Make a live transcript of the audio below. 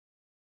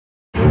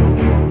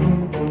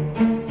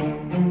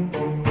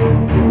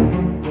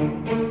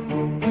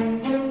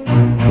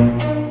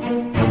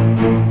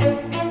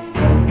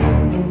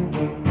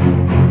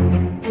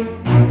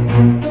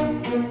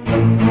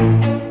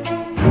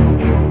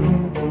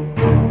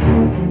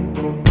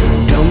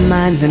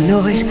the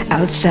noise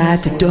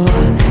outside the door.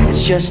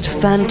 It's just a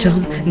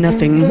phantom,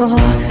 nothing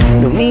more.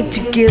 No need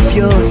to give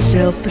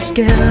yourself a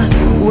scare.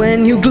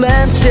 When you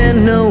glance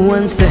and no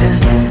one's there,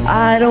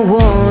 I don't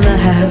wanna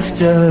have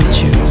to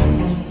hurt you.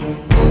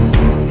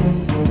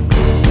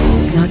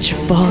 Not your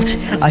fault,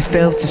 I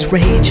felt this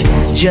rage.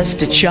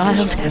 Just a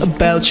child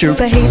about your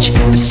age.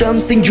 But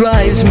something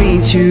drives me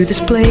to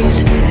this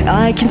place.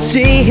 I can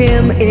see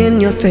him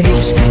in your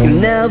face. You'll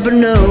never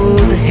know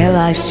the hell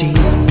I've seen.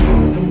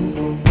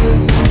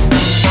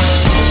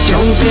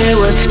 Don't fear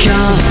what's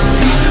coming.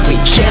 We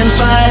can't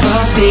fight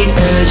off the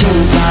urge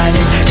inside.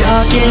 It's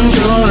dark and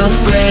you're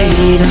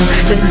afraid of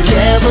the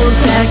devils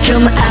that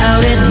come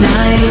out at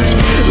night.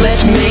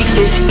 Let's make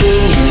this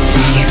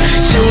easy.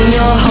 Soon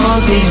you'll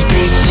haunt these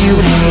beats you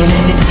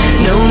hated.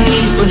 No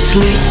need for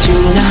sleep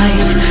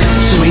tonight.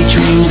 Sweet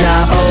dreams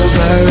are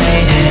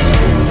overrated.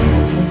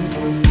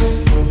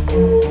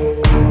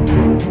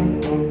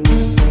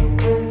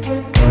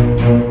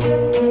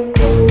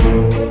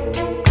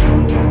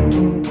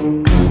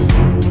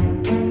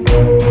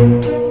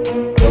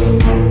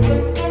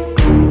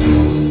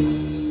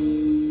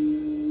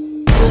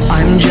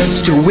 I'm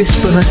just a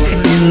whisper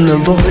in the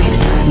void.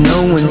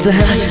 No one's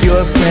there,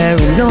 you're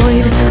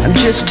paranoid. I'm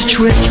just a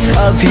trick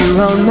of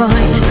your own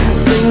mind.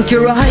 Blink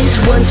your eyes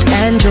once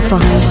and you'll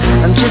find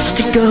I'm just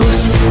a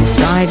ghost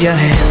inside your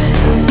head.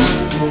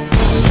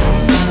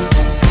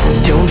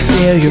 Don't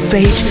fear your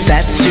fate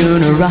that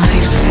soon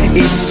arrives.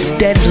 It's a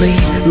deadly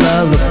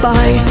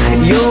lullaby.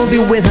 You'll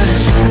be with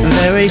us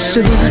very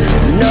soon.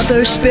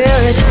 Another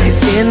spirit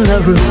in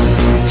the room.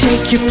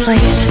 Take your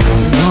place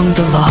among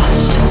the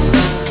lost.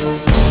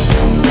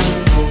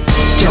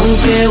 Don't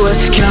fear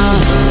what's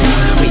coming.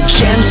 We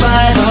can't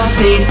fight off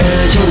the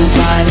urge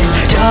inside.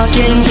 It's dark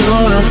and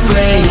you're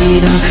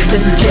afraid of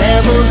the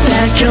devils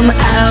that come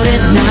out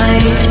at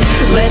night.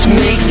 Let's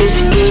make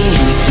this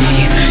easy.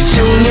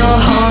 Soon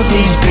you'll haunt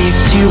these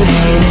beasts you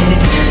hated.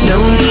 No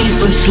need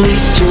for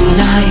sleep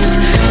tonight.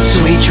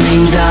 Sweet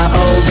dreams are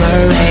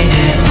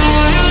overrated.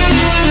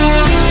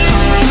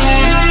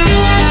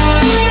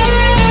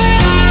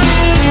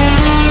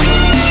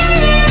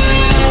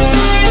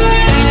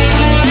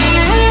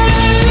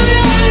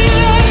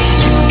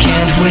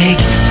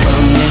 Wake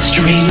from this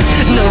dream.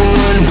 No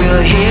one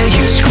will hear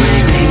you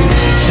screaming.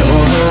 So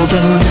hold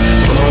on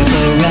for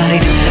the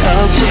ride.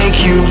 I'll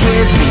take you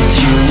with me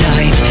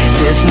tonight.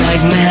 This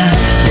nightmare,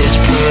 this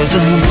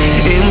prison,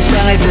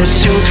 inside the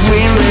suits we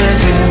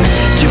live in.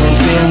 Don't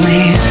feel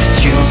me,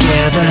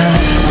 together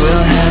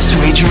we'll have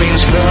sweet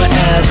dreams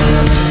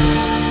forever.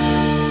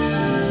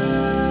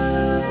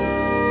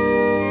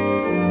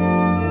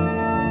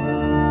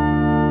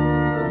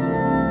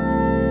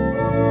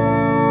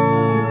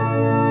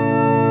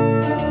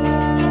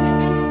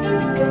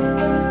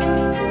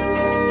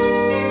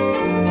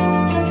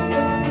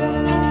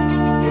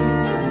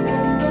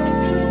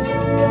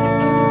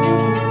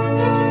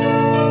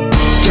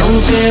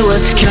 Don't fear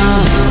what's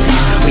coming.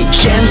 We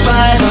can't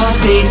fight off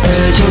the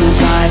urge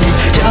inside.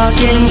 It's dark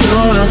and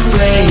you're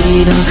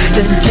afraid of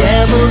the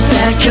devils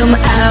that come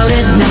out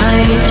at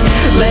night.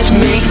 Let's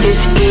make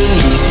this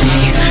easy.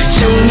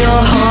 Soon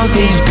you'll haunt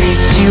these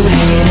beasts you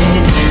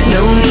hated.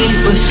 No need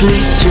for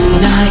sleep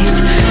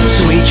tonight.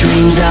 Sweet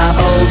dreams are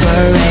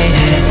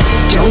overrated.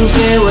 Don't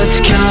fear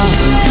what's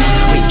coming.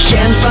 We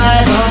can't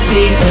fight off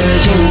the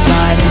urge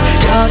inside. It's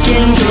dark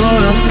and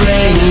you're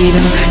afraid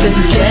of the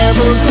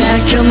devils that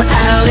come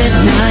out at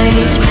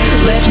night.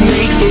 Let's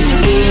make this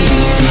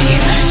easy.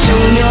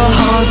 Soon you'll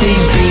haunt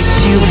these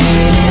beasts you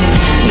hated.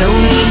 No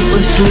need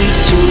for sleep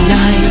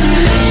tonight.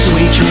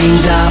 Sweet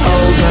dreams are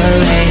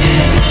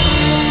overrated.